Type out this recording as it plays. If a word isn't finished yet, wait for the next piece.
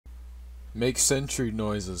Make sentry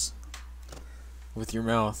noises with your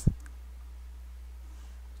mouth.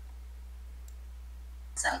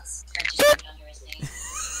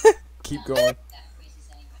 Keep going.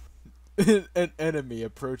 An enemy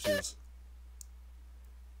approaches.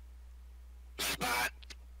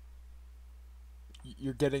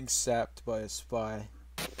 You're getting sapped by a spy.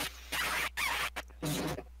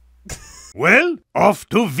 Well, off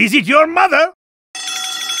to visit your mother!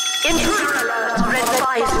 Intruder alert! Red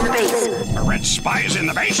spy is in the base. A red spy is in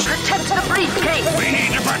the base? Protect the briefcase! We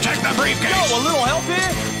need to protect the briefcase! Yo, a little help here?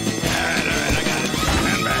 I got it.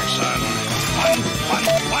 Stand back, son.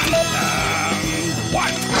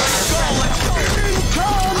 One. Let's go!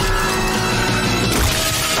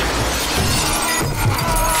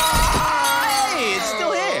 Hey, it's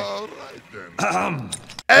still here.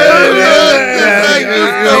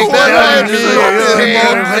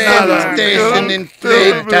 Station in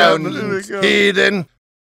Playtown, Eden.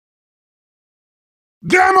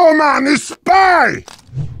 Gentleman is spy!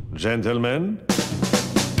 Gentlemen?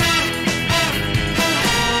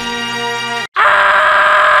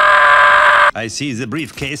 I see the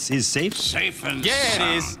briefcase is safe? Safe and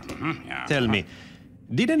Yeah, it is. Yeah. Tell me,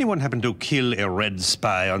 did anyone happen to kill a red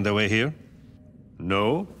spy on the way here?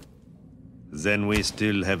 No? Then we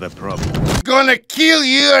still have a problem. Gonna kill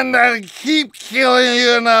you and I'll keep killing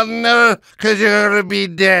you and I'll never, cause you're gonna be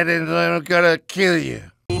dead and I'm gonna kill you.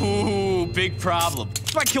 Ooh, big problem.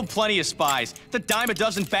 I killed plenty of spies. The dime a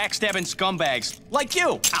dozen backstabbing scumbags. Like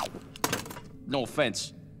you. Ow. No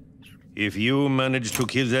offense. If you managed to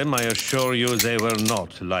kill them, I assure you they were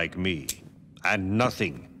not like me. And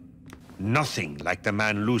nothing like the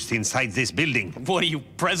man loosed inside this building. What are you,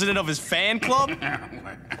 president of his fan club?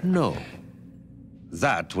 No.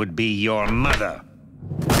 That would be your mother.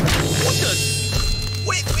 What the?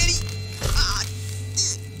 Wait.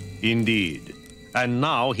 Indeed. And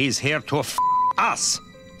now he's here to us.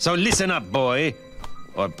 So listen up, boy.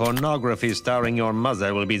 Or pornography starring your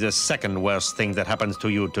mother will be the second worst thing that happens to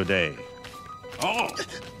you today. Oh.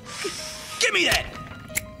 Give me that!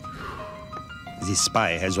 This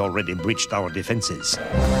spy has already breached our defenses.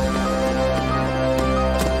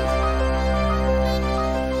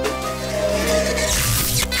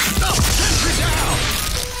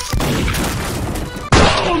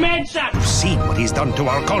 You've seen what he's done to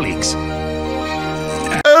our colleagues.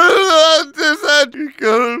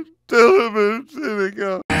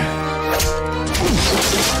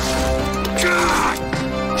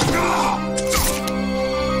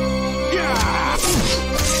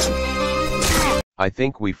 I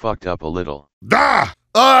think we fucked up a little. Da!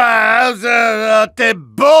 Alright, I'll take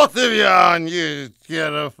both of you on, you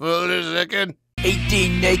scared of fool a second.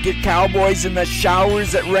 18 naked cowboys in the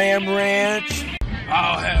showers at Ram Ranch.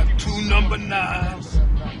 I'll have 2 number 9s,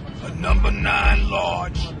 a number 9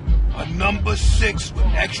 large, a number 6 with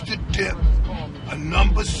extra dip, a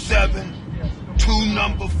number 7, 2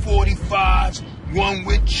 number 45s, 1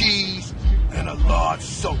 with cheese, and a large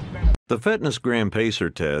soda. The Fitness Gram Pacer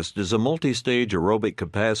test is a multi-stage aerobic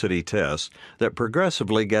capacity test that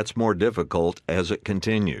progressively gets more difficult as it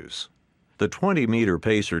continues. The 20-meter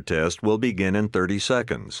pacer test will begin in 30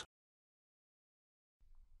 seconds.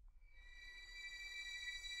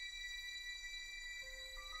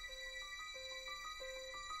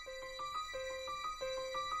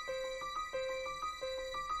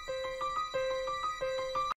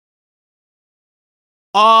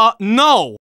 No.